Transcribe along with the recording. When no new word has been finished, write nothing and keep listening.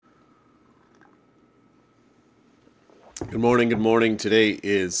Good morning. Good morning. Today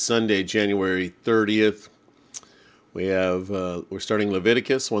is Sunday, January 30th. We're starting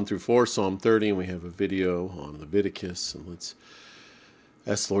Leviticus 1 through 4, Psalm 30, and we have a video on Leviticus. And let's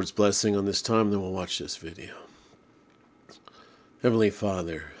ask the Lord's blessing on this time, then we'll watch this video. Heavenly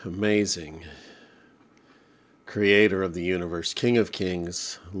Father, amazing Creator of the universe, King of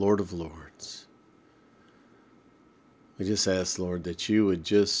kings, Lord of lords. We just ask, Lord, that you would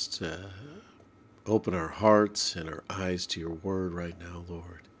just open our hearts and our eyes to your word right now,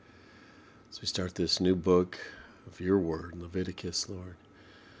 Lord. As we start this new book of your word, Leviticus, Lord,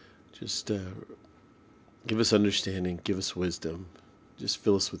 just give us understanding, give us wisdom. Just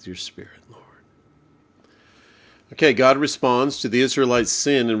fill us with your spirit, Lord. Okay, God responds to the Israelites'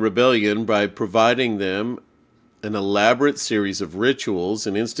 sin and rebellion by providing them an elaborate series of rituals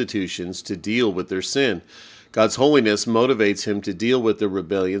and institutions to deal with their sin. God's holiness motivates him to deal with the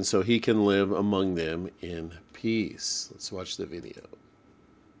rebellion so he can live among them in peace. Let's watch the video.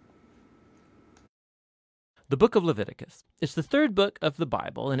 The book of Leviticus. It's the third book of the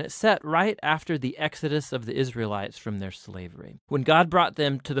Bible, and it's set right after the exodus of the Israelites from their slavery, when God brought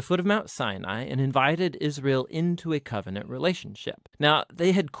them to the foot of Mount Sinai and invited Israel into a covenant relationship. Now,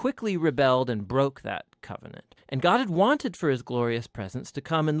 they had quickly rebelled and broke that covenant, and God had wanted for his glorious presence to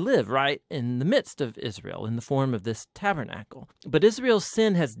come and live right in the midst of Israel in the form of this tabernacle. But Israel's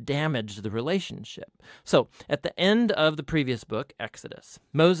sin has damaged the relationship. So, at the end of the previous book, Exodus,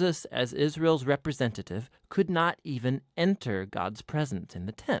 Moses, as Israel's representative, could not even enter God's presence in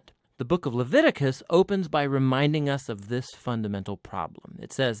the tent. The book of Leviticus opens by reminding us of this fundamental problem.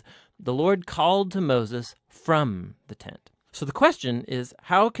 It says, "The Lord called to Moses from the tent." So the question is,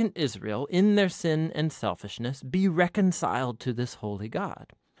 how can Israel, in their sin and selfishness, be reconciled to this holy God?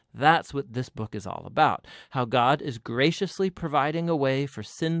 That's what this book is all about, how God is graciously providing a way for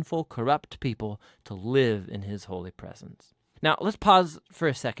sinful, corrupt people to live in his holy presence. Now, let's pause for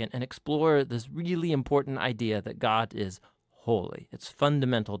a second and explore this really important idea that God is holy. It's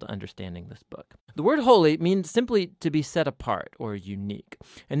fundamental to understanding this book. The word holy means simply to be set apart or unique.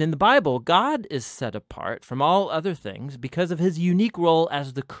 And in the Bible, God is set apart from all other things because of his unique role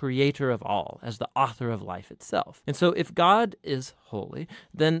as the creator of all, as the author of life itself. And so if God is holy,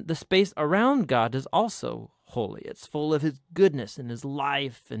 then the space around God is also holy. It's full of his goodness and his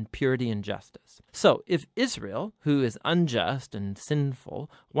life and purity and justice. So if Israel, who is unjust and sinful,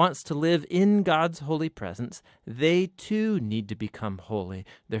 wants to live in God's holy presence, they too need to become holy.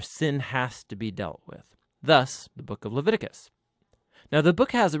 Their sin has to be dealt with. Thus, the book of Leviticus. Now, the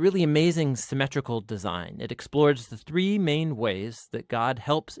book has a really amazing symmetrical design. It explores the three main ways that God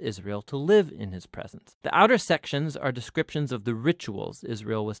helps Israel to live in his presence. The outer sections are descriptions of the rituals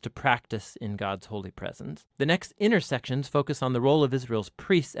Israel was to practice in God's holy presence. The next inner sections focus on the role of Israel's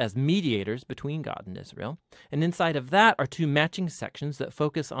priests as mediators between God and Israel. And inside of that are two matching sections that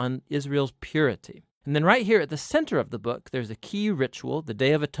focus on Israel's purity. And then right here at the center of the book, there's a key ritual, the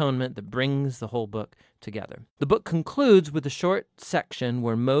Day of Atonement, that brings the whole book together. The book concludes with a short section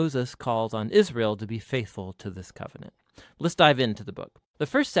where Moses calls on Israel to be faithful to this covenant. Let's dive into the book. The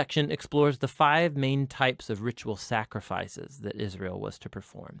first section explores the 5 main types of ritual sacrifices that Israel was to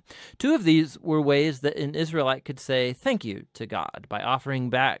perform. 2 of these were ways that an Israelite could say thank you to God by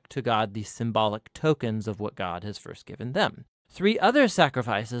offering back to God these symbolic tokens of what God has first given them. 3 other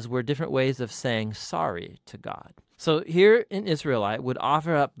sacrifices were different ways of saying sorry to God. So here an Israelite would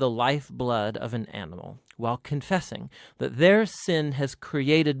offer up the lifeblood of an animal while confessing that their sin has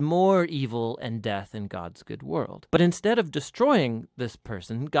created more evil and death in God's good world. But instead of destroying this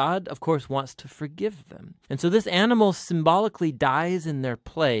person, God, of course, wants to forgive them. And so this animal symbolically dies in their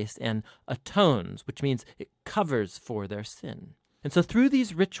place and atones, which means it covers for their sin. And so through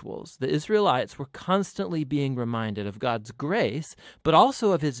these rituals, the Israelites were constantly being reminded of God's grace, but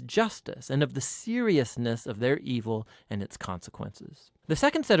also of his justice and of the seriousness of their evil and its consequences. The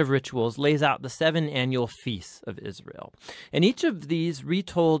second set of rituals lays out the 7 annual feasts of Israel. And each of these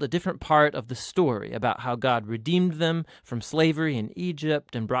retold a different part of the story about how God redeemed them from slavery in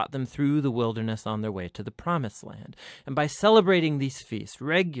Egypt and brought them through the wilderness on their way to the Promised Land. And by celebrating these feasts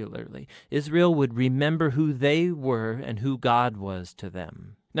regularly, Israel would remember who they were and who God was to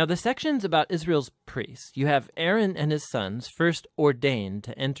them. Now, the sections about Israel's priests, you have Aaron and his sons first ordained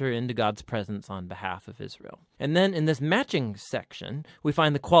to enter into God's presence on behalf of Israel. And then in this matching section, we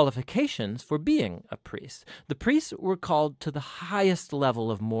find the qualifications for being a priest. The priests were called to the highest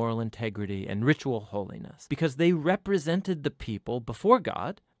level of moral integrity and ritual holiness because they represented the people before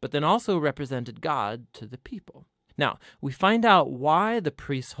God, but then also represented God to the people. Now, we find out why the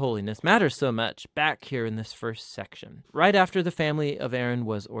priest's holiness matters so much back here in this first section. Right after the family of Aaron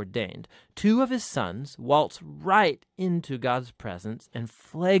was ordained, 2 of his sons waltz right into God's presence and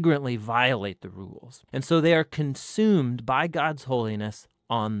flagrantly violate the rules. And so they are consumed by God's holiness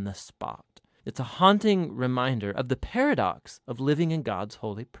on the spot. It's a haunting reminder of the paradox of living in God's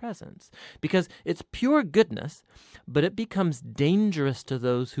holy presence, because it's pure goodness, but it becomes dangerous to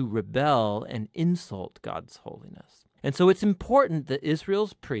those who rebel and insult God's holiness. And so it's important that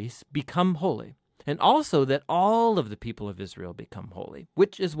Israel's priests become holy, and also that all of the people of Israel become holy,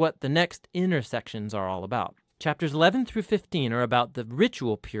 which is what the next intersections are all about. Chapters 11 through 15 are about the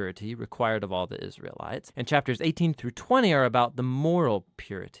ritual purity required of all the Israelites, and chapters 18 through 20 are about the moral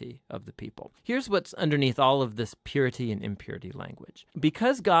purity of the people. Here's what's underneath all of this purity and impurity language.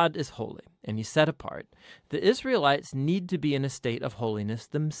 Because God is holy and he's set apart, the Israelites need to be in a state of holiness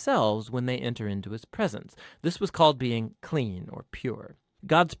themselves when they enter into his presence. This was called being clean or pure.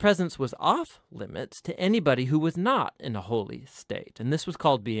 God's presence was off limits to anybody who was not in a holy state, and this was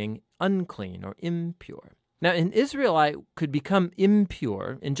called being unclean or impure. Now, an Israelite could become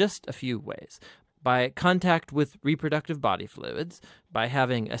impure in just a few ways: by contact with reproductive body fluids, by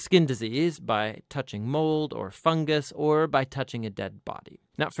having a skin disease, by touching mold or fungus, or by touching a dead body.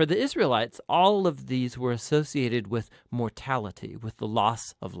 Now, for the Israelites, all of these were associated with mortality, with the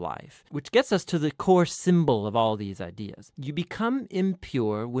loss of life, which gets us to the core symbol of all these ideas. You become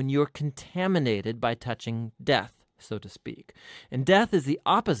impure when you're contaminated by touching death, so to speak. And death is the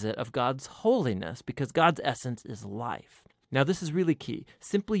opposite of God's holiness, because God's essence is life. Now, this is really key.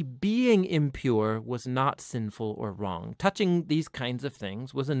 Simply being impure was not sinful or wrong. Touching these kinds of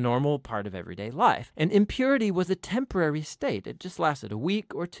things was a normal part of everyday life. And impurity was a temporary state. It just lasted a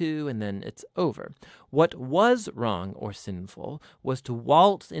week or two, and then it's over. What was wrong or sinful was to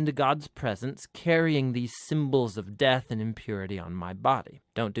waltz into God's presence carrying these symbols of death and impurity on my body.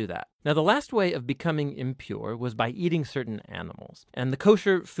 Don't do that. Now, the last way of becoming impure was by eating certain animals, and the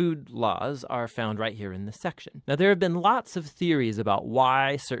kosher food laws are found right here in this section. Now, there have been lots of theories about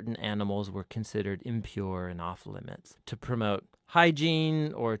why certain animals were considered impure and off limits. To promote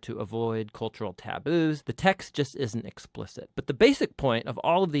hygiene or to avoid cultural taboos, the text just isn't explicit. But the basic point of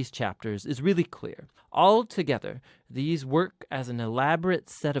all of these chapters is really clear. Altogether, these work as an elaborate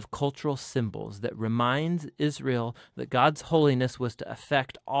set of cultural symbols that reminds Israel that God's holiness was to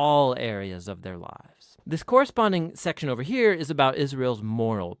affect all areas of their lives. This corresponding section over here is about Israel's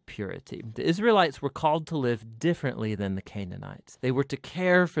moral purity. The Israelites were called to live differently than the Canaanites. They were to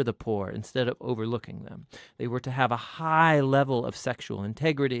care for the poor instead of overlooking them. They were to have a high level of sexual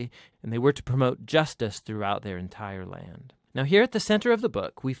integrity, and they were to promote justice throughout their entire land. Now, here at the center of the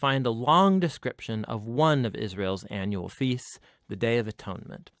book, we find a long description of one of Israel's annual feasts, the Day of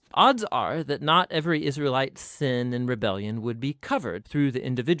Atonement. Odds are that not every Israelite's sin and rebellion would be covered through the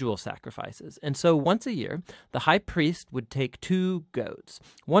individual sacrifices. And so once a year, the high priest would take 2 goats.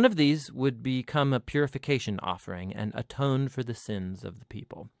 One of these would become a purification offering and atone for the sins of the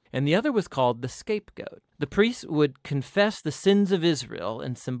people. And the other was called the scapegoat. The priest would confess the sins of Israel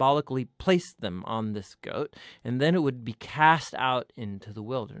and symbolically place them on this goat, and then it would be cast out into the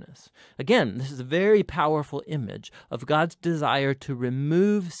wilderness. Again, this is a very powerful image of God's desire to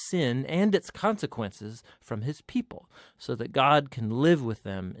remove sin and its consequences from his people, so that God can live with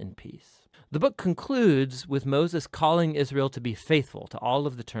them in peace. The book concludes with Moses calling Israel to be faithful to all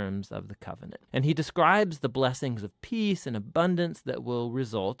of the terms of the covenant. And he describes the blessings of peace and abundance that will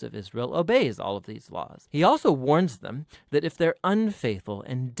result if Israel obeys all of these laws. He also warns them that if they're unfaithful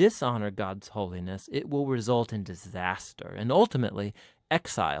and dishonor God's holiness, it will result in disaster and ultimately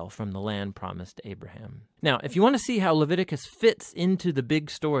exile from the land promised to Abraham. Now, if you want to see how Leviticus fits into the big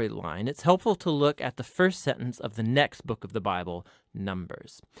storyline, it's helpful to look at the first sentence of the next book of the Bible,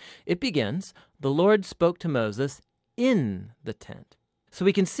 Numbers. It begins, "The Lord spoke to Moses in the tent." So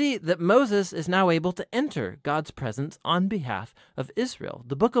we can see that Moses is now able to enter God's presence on behalf of Israel.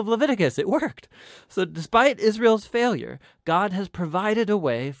 The book of Leviticus, it worked. So despite Israel's failure, God has provided a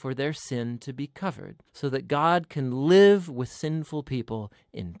way for their sin to be covered so that God can live with sinful people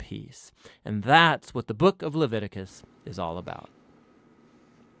in peace. And that's what the book of Leviticus is all about.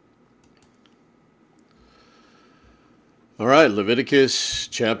 All right, Leviticus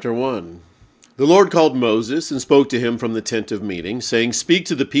chapter 1. The Lord called Moses and spoke to him from the tent of meeting, saying, "Speak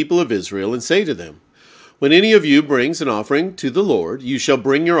to the people of Israel and say to them, when any of you brings an offering to the Lord, you shall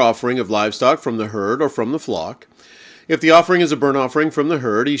bring your offering of livestock from the herd or from the flock. If the offering is a burnt offering from the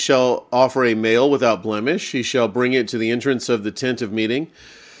herd, he shall offer a male without blemish. He shall bring it to the entrance of the tent of meeting,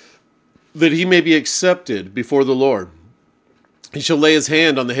 that he may be accepted before the Lord. He shall lay his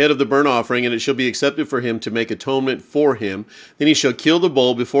hand on the head of the burnt offering, and it shall be accepted for him to make atonement for him. Then he shall kill the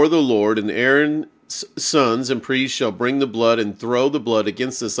bull before the Lord, and Aaron's sons and priests shall bring the blood and throw the blood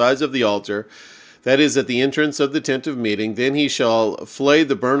against the sides of the altar, that is, at the entrance of the tent of meeting. Then he shall flay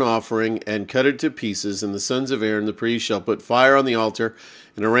the burnt offering and cut it to pieces, and the sons of Aaron the priest shall put fire on the altar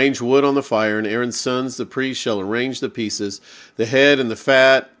and arrange wood on the fire, and Aaron's sons the priest shall arrange the pieces, the head and the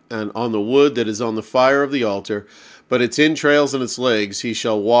fat, and on the wood that is on the fire of the altar. But its entrails and its legs he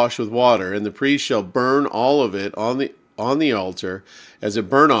shall wash with water, and the priest shall burn all of it on the altar as a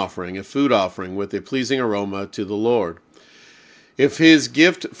burnt offering, a food offering, with a pleasing aroma to the Lord. If his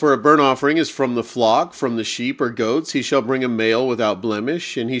gift for a burnt offering is from the flock, from the sheep or goats, he shall bring a male without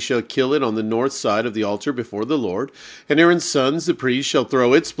blemish, and he shall kill it on the north side of the altar before the Lord. And Aaron's sons, the priest, shall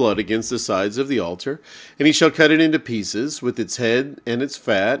throw its blood against the sides of the altar, and he shall cut it into pieces, with its head and its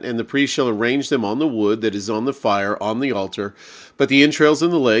fat, and the priest shall arrange them on the wood that is on the fire on the altar. But the entrails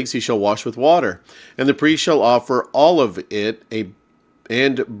and the legs he shall wash with water, and the priest shall offer all of it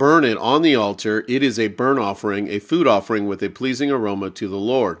and burn it on the altar. It is a burnt offering, a food offering with a pleasing aroma to the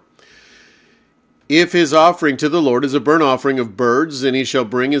Lord. If his offering to the Lord is a burnt offering of birds, then he shall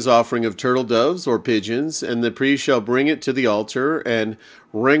bring his offering of turtle doves or pigeons, and the priest shall bring it to the altar and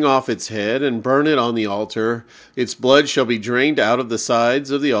wring off its head and burn it on the altar. Its blood shall be drained out of the sides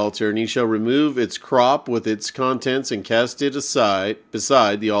of the altar, and he shall remove its crop with its contents and cast it aside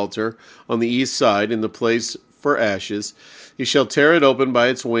beside the altar on the east side in the place for ashes. He shall tear it open by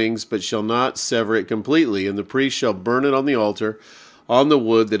its wings, but shall not sever it completely, and the priest shall burn it on the altar, on the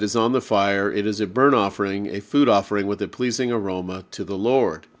wood that is on the fire. It is a burnt offering, a food offering with a pleasing aroma to the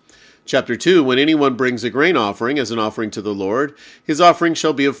Lord. Chapter 2, when anyone brings a grain offering as an offering to the Lord, his offering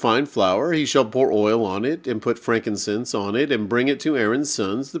shall be of fine flour. He shall pour oil on it, and put frankincense on it, and bring it to Aaron's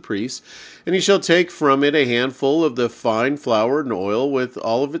sons, the priests. And he shall take from it a handful of the fine flour and oil with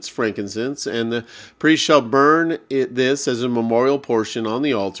all of its frankincense, and the priest shall burn this as a memorial portion on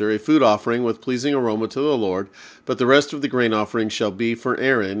the altar, a food offering with pleasing aroma to the Lord. But the rest of the grain offering shall be for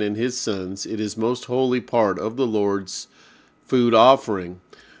Aaron and his sons. It is most holy part of the Lord's food offering.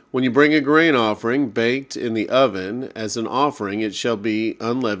 When you bring a grain offering baked in the oven as an offering, it shall be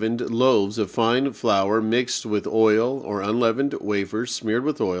unleavened loaves of fine flour mixed with oil, or unleavened wafers smeared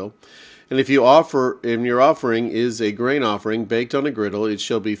with oil. And if your offering is a grain offering baked on a griddle, it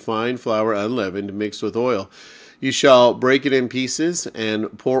shall be fine flour unleavened mixed with oil. You shall break it in pieces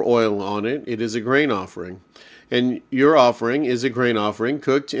and pour oil on it. It is a grain offering. And your offering is a grain offering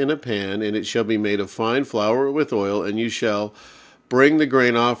cooked in a pan, and it shall be made of fine flour with oil, and you shall bring the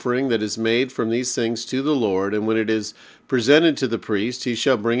grain offering that is made from these things to the Lord, and when it is presented to the priest, he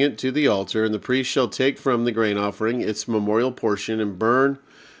shall bring it to the altar, and the priest shall take from the grain offering its memorial portion and burn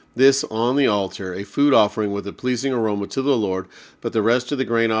this on the altar, a food offering with a pleasing aroma to the Lord. But the rest of the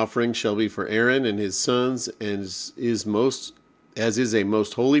grain offering shall be for Aaron and his sons, and is a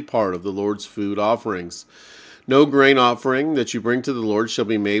most holy part of the Lord's food offerings. No grain offering that you bring to the Lord shall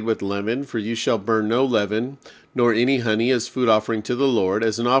be made with leaven, for you shall burn no leaven, nor any honey as food offering to the Lord.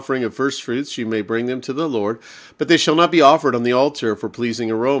 As an offering of first fruits you may bring them to the Lord, but they shall not be offered on the altar for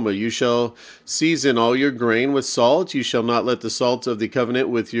pleasing aroma. You shall season all your grain with salt. You shall not let the salt of the covenant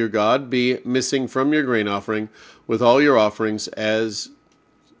with your God be missing from your grain offering. With all your offerings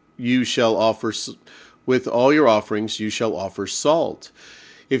with all your offerings you shall offer salt.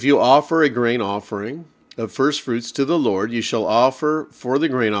 If you offer a grain offering of first fruits to the Lord, you shall offer for the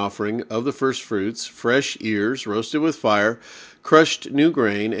grain offering of the first fruits fresh ears roasted with fire, crushed new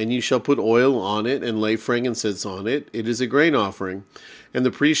grain, and you shall put oil on it and lay frankincense on it. It is a grain offering. And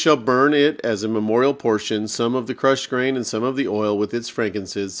the priest shall burn it as a memorial portion, some of the crushed grain and some of the oil with its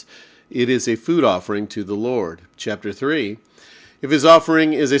frankincense. It is a food offering to the Lord. Chapter 3, if his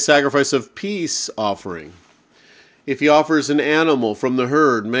offering is a sacrifice of peace offering, if he offers an animal from the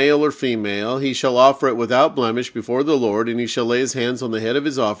herd, male or female, he shall offer it without blemish before the Lord, and he shall lay his hands on the head of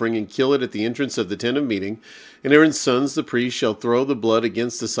his offering and kill it at the entrance of the tent of meeting. And Aaron's sons, the priests, shall throw the blood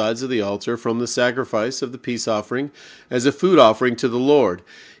against the sides of the altar from the sacrifice of the peace offering as a food offering to the Lord.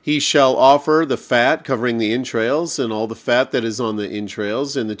 He shall offer the fat covering the entrails, and all the fat that is on the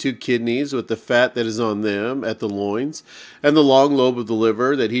entrails, and the 2 kidneys with the fat that is on them at the loins, and the long lobe of the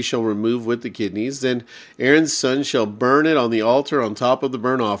liver that he shall remove with the kidneys. Then Aaron's son shall burn it on the altar on top of the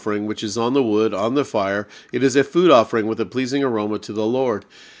burnt offering, which is on the wood, on the fire. It is a food offering with a pleasing aroma to the Lord.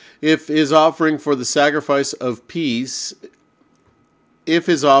 If his offering for the sacrifice of peace, if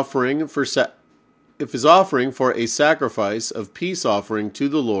his offering for a sacrifice of peace offering to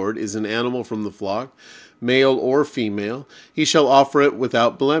the Lord is an animal from the flock, male or female. He shall offer it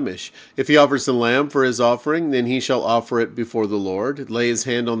without blemish. If he offers the lamb for his offering, then he shall offer it before the Lord, lay his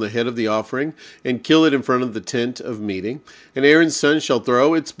hand on the head of the offering, and kill it in front of the tent of meeting. And Aaron's son shall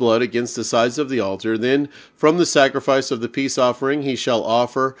throw its blood against the sides of the altar. Then from the sacrifice of the peace offering he shall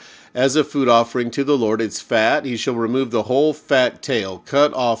offer as a food offering to the Lord its fat. He shall remove the whole fat tail,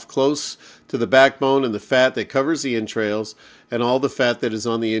 cut off close to the backbone, and the fat that covers the entrails, and all the fat that is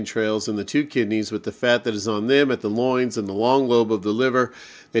on the entrails, and the 2 kidneys with the fat that is on them at the loins, and the long lobe of the liver,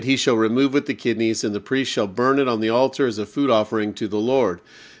 that he shall remove with the kidneys, and the priest shall burn it on the altar as a food offering to the Lord.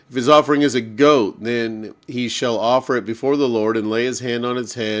 If his offering is a goat, then he shall offer it before the Lord, and lay his hand on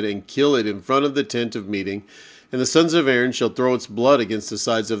its head, and kill it in front of the tent of meeting. And the sons of Aaron shall throw its blood against the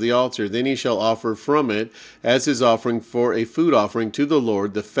sides of the altar. Then he shall offer from it, as his offering for a food offering to the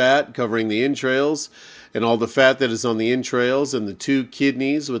Lord, the fat covering the entrails, and all the fat that is on the entrails, and the 2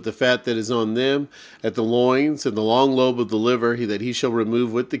 kidneys with the fat that is on them, at the loins, and the long lobe of the liver, that he shall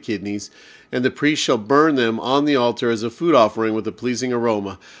remove with the kidneys. And the priest shall burn them on the altar as a food offering with a pleasing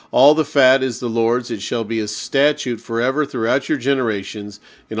aroma. All the fat is the Lord's. It shall be a statute forever throughout your generations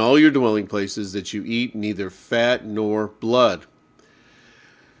in all your dwelling places, that you eat neither fat nor blood.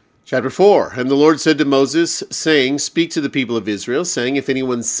 Chapter 4. And the Lord said to Moses, saying, Speak to the people of Israel, saying, If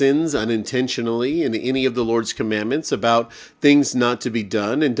anyone sins unintentionally in any of the Lord's commandments about things not to be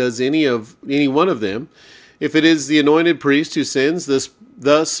done, and does any one of them, if it is the anointed priest who sins,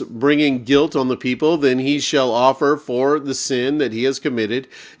 thus bringing guilt on the people, then he shall offer for the sin that he has committed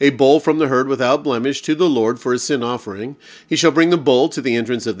a bull from the herd without blemish to the Lord for a sin offering. He shall bring the bull to the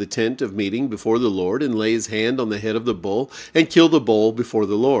entrance of the tent of meeting before the Lord, and lay his hand on the head of the bull, and kill the bull before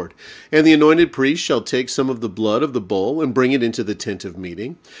the Lord. And the anointed priest shall take some of the blood of the bull, and bring it into the tent of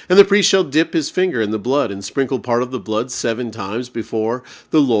meeting. And the priest shall dip his finger in the blood, and sprinkle part of the blood 7 times before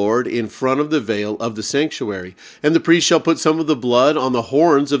the Lord in front of the veil of the sanctuary. And the priest shall put some of the blood on the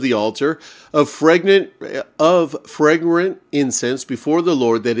horns of the altar of fragrant incense before the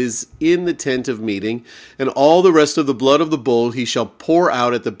Lord that is in the tent of meeting, and all the rest of the blood of the bull he shall pour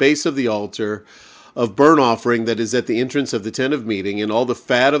out at the base of the altar of burnt offering that is at the entrance of the tent of meeting. And all the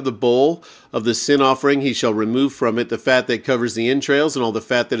fat of the bull of the sin offering he shall remove from it, the fat that covers the entrails, and all the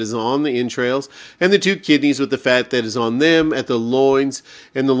fat that is on the entrails, and the 2 kidneys with the fat that is on them at the loins,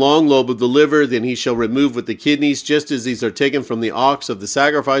 and the long lobe of the liver, then he shall remove with the kidneys, just as these are taken from the ox of the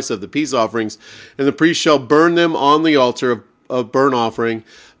sacrifice of the peace offerings. And the priest shall burn them on the altar of burnt offering.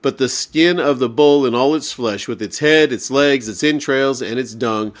 But the skin of the bull and all its flesh, with its head, its legs, its entrails, and its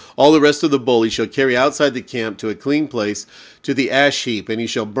dung, all the rest of the bull he shall carry outside the camp to a clean place, to the ash heap, and he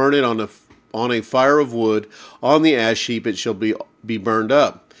shall burn it on a fire of wood. On the ash heap it shall be burned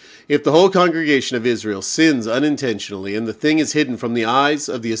up. If the whole congregation of Israel sins unintentionally, and the thing is hidden from the eyes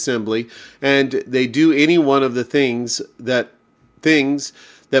of the assembly, and they do any one of the things that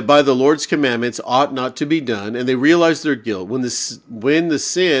by the Lord's commandments ought not to be done, and they realize their guilt, when the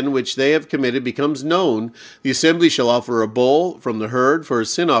sin which they have committed becomes known, the assembly shall offer a bull from the herd for a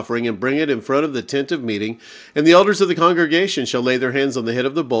sin offering, and bring it in front of the tent of meeting. And the elders of the congregation shall lay their hands on the head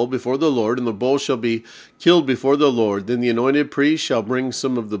of the bull before the Lord, and the bull shall be killed before the Lord. Then the anointed priest shall bring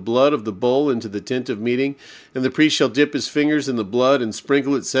some of the blood of the bull into the tent of meeting, and the priest shall dip his fingers in the blood, and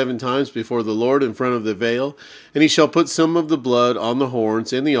sprinkle it 7 times before the Lord in front of the veil. And he shall put some of the blood on the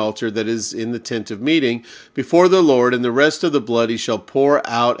horns in the altar that is in the tent of meeting before the Lord, and the rest of the blood he shall pour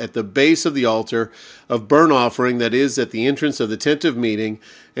out at the base of the altar of burnt offering that is at the entrance of the tent of meeting,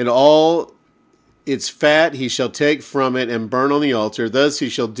 and all its fat he shall take from it and burn on the altar. Thus he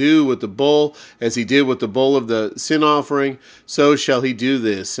shall do with the bull as he did with the bull of the sin offering, so shall he do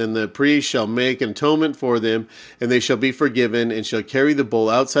this. And the priest shall make an atonement for them, and they shall be forgiven, and shall carry the bull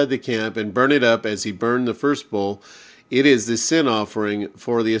outside the camp and burn it up as he burned the first bull. It is the sin offering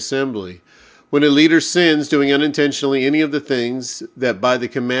for the assembly. When a leader sins, doing unintentionally any of the things that by the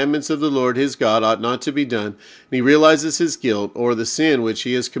commandments of the Lord his God ought not to be done, and he realizes his guilt, or the sin which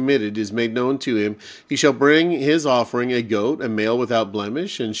he has committed is made known to him, he shall bring his offering, a goat, a male without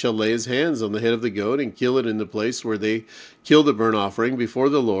blemish, and shall lay his hands on the head of the goat, and kill it in the place where they kill the burnt offering before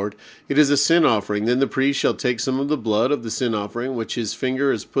the Lord. It is a sin offering. Then the priest shall take some of the blood of the sin offering, which his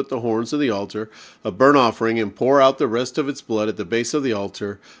finger has put the horns of the altar of burnt offering, and pour out the rest of its blood at the base of the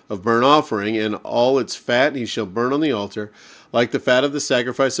altar of burnt offering, and all its fat he shall burn on the altar, like the fat of the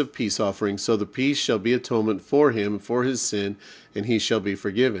sacrifice of peace offering. So the peace shall be atonement for him for his sin, and he shall be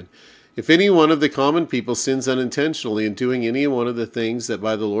forgiven. If any one of the common people sins unintentionally in doing any one of the things that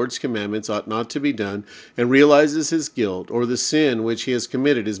by the Lord's commandments ought not to be done, and realizes his guilt, or the sin which he has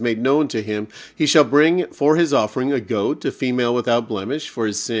committed is made known to him, he shall bring for his offering a goat, a female without blemish, for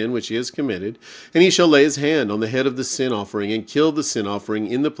his sin which he has committed, and he shall lay his hand on the head of the sin offering, and kill the sin offering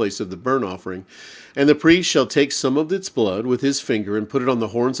in the place of the burnt offering. And the priest shall take some of its blood with his finger, and put it on the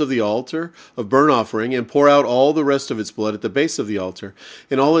horns of the altar of burnt offering, and pour out all the rest of its blood at the base of the altar.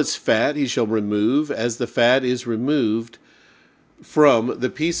 And all its fat he shall remove, as the fat is removed from the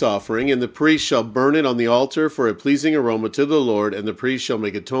peace offering. And the priest shall burn it on the altar for a pleasing aroma to the Lord, and the priest shall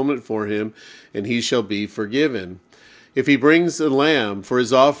make atonement for him, and he shall be forgiven. If he brings a lamb for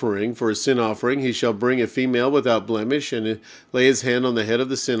his offering, for his sin offering, he shall bring a female without blemish, and lay his hand on the head of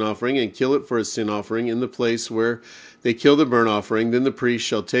the sin offering, and kill it for his sin offering in the place where they kill the burnt offering. Then the priest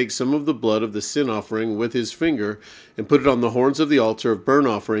shall take some of the blood of the sin offering with his finger, and put it on the horns of the altar of burnt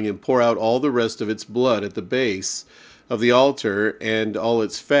offering, and pour out all the rest of its blood at the base of the altar, and all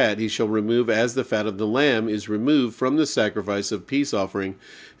its fat he shall remove, as the fat of the lamb is removed from the sacrifice of peace offering.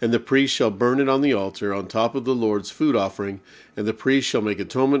 And the priest shall burn it on the altar on top of the Lord's food offering, and the priest shall make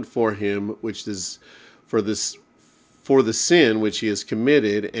atonement for him which is for the sin which he has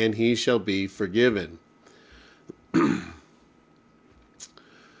committed, and he shall be forgiven.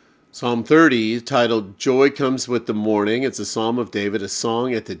 Psalm 30, titled Joy Comes with the Morning. It's a psalm of David, a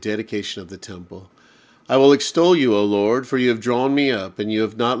song at the dedication of the temple. I will extol you, O Lord, for you have drawn me up, and you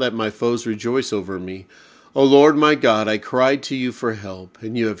have not let my foes rejoice over me. O Lord my God, I cried to you for help,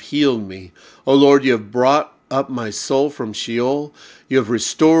 and you have healed me. O Lord, you have brought up my soul from Sheol. You have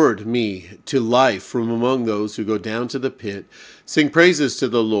restored me to life from among those who go down to the pit. Sing praises to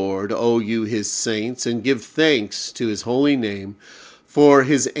the Lord, O you his saints, and give thanks to his holy name. For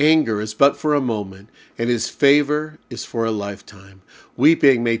his anger is but for a moment, and his favor is for a lifetime.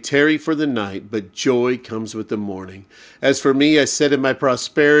 Weeping may tarry for the night, but joy comes with the morning. As for me, I said in my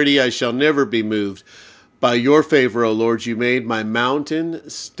prosperity, I shall never be moved. By your favor, O Lord, you made my mountain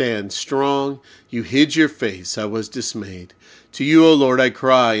stand strong. You hid your face, I was dismayed. To you, O Lord, I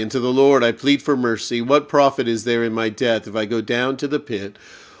cry, and to the Lord I plead for mercy. What profit is there in my death if I go down to the pit?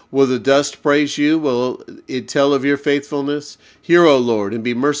 Will the dust praise you? Will it tell of your faithfulness? Hear, O Lord, and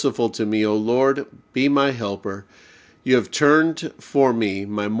be merciful to me. O Lord, be my helper. You have turned for me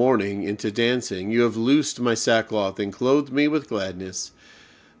my mourning into dancing. You have loosed my sackcloth and clothed me with gladness,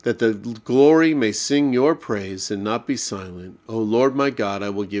 that the glory may sing your praise and not be silent. O Lord my God, I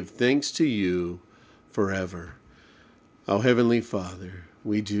will give thanks to you forever. O Heavenly Father,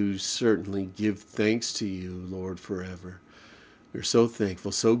 we do certainly give thanks to you, Lord, forever. We're so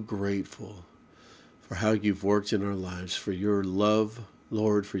thankful, so grateful for how you've worked in our lives, for your love,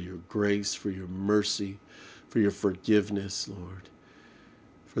 Lord, for your grace, for your mercy, for your forgiveness, Lord,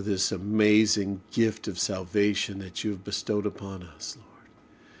 for this amazing gift of salvation that you have bestowed upon us, Lord,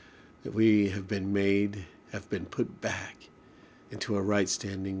 that we have been put back into a right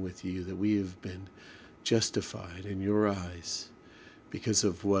standing with you, that we have been justified in your eyes because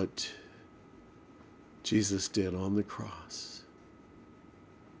of what Jesus did on the cross.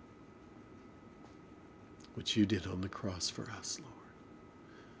 What you did on the cross for us, Lord.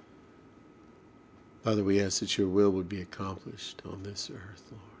 Father, we ask that your will would be accomplished on this earth,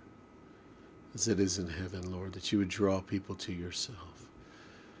 Lord, as it is in heaven, Lord, that you would draw people to yourself,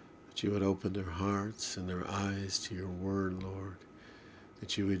 that you would open their hearts and their eyes to your word, Lord,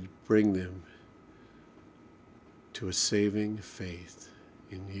 that you would bring them to a saving faith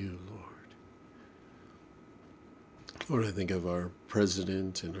in you, Lord. Lord, I think of our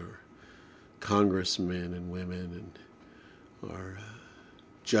president and our congressmen and women and our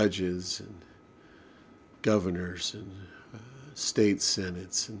judges and governors and state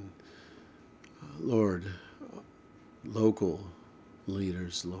senates and, Lord, local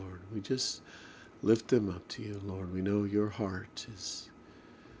leaders, Lord. We just lift them up to you, Lord. We know your heart is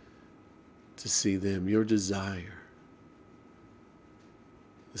to see them. Your desire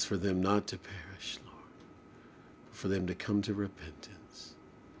is for them not to perish, Lord, but for them to come to repentance,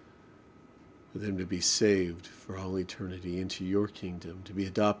 for them to be saved for all eternity into your kingdom, to be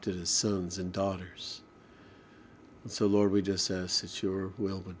adopted as sons and daughters. And so, Lord, we just ask that your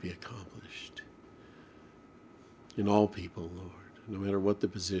will would be accomplished in all people, Lord, no matter what the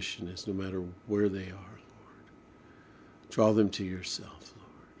position is, no matter where they are, Lord. Draw them to yourself,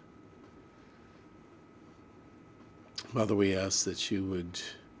 Lord. Father, we ask that you would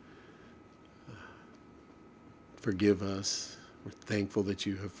forgive us. We're thankful that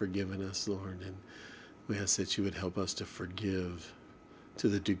you have forgiven us, Lord, and we ask that you would help us to forgive to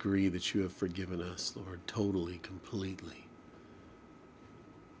the degree that you have forgiven us, Lord, totally, completely.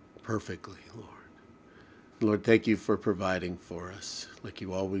 perfectly, Lord. Lord, thank you for providing for us like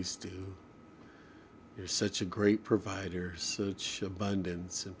you always do. You're such a great provider, such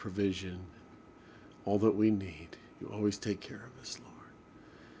abundance and provision, all that we need. You always take care of us, Lord.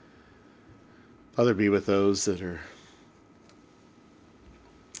 Father, be with those that are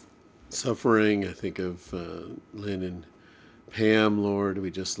suffering. I think of Lynn and Pam, Lord.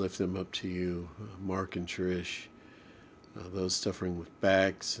 We just lift them up to you. Mark and Trish, those suffering with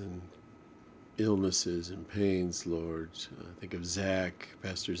backs and illnesses and pains, Lord. Think of Zach,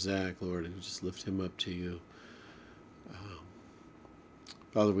 Pastor Zach, Lord, and just lift him up to you.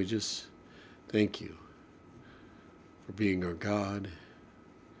 Father, we just thank you for being our God.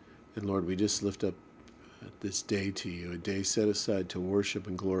 And Lord, we just lift up this day to you, a day set aside to worship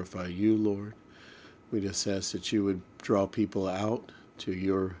and glorify you, Lord. We just ask that you would draw people out to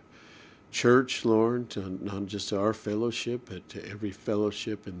your church, Lord, to not just to our fellowship, but to every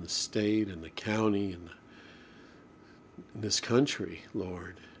fellowship in the state and the county and in this country,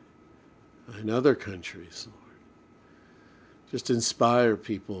 Lord, and other countries, Lord. Just inspire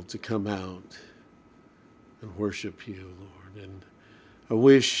people to come out and worship you, Lord. And I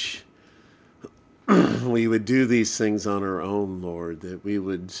wish we would do these things on our own, Lord, that we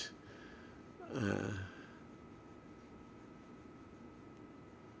would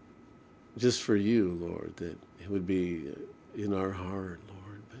just for you, Lord, that it would be in our heart,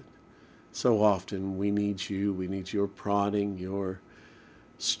 Lord. But so often we need you. We need your prodding, your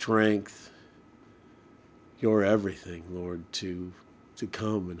strength, your everything, Lord, to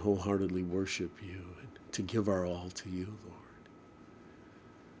come and wholeheartedly worship you and to give our all to you, Lord.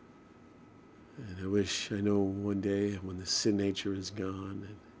 And I know one day when the sin nature is gone,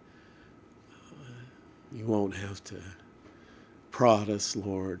 and you won't have to prod us,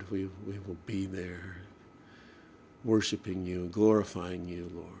 Lord. We will be there worshiping you and glorifying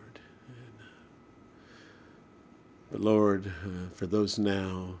you, Lord. But Lord, for those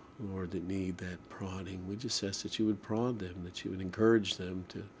now, Lord, that need that prodding, we just ask that you would prod them, that you would encourage them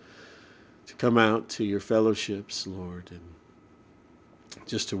to come out to your fellowships, Lord, and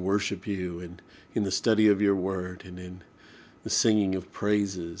just to worship you and in the study of your word and in the singing of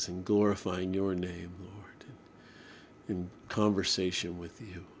praises and glorifying your name, Lord, and in conversation with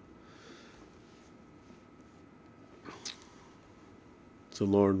you. So,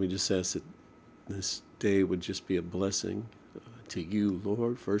 Lord, we just ask that this day would just be a blessing to you,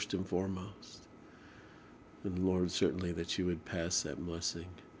 Lord, first and foremost. And, Lord, certainly that you would pass that blessing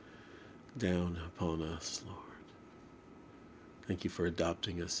down upon us, Lord. Thank you for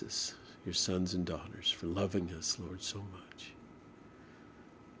adopting us as your sons and daughters, for loving us, Lord, so much.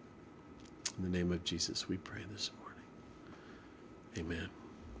 In the name of Jesus, we pray this morning. Amen.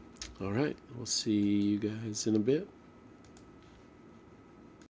 All right, we'll see you guys in a bit.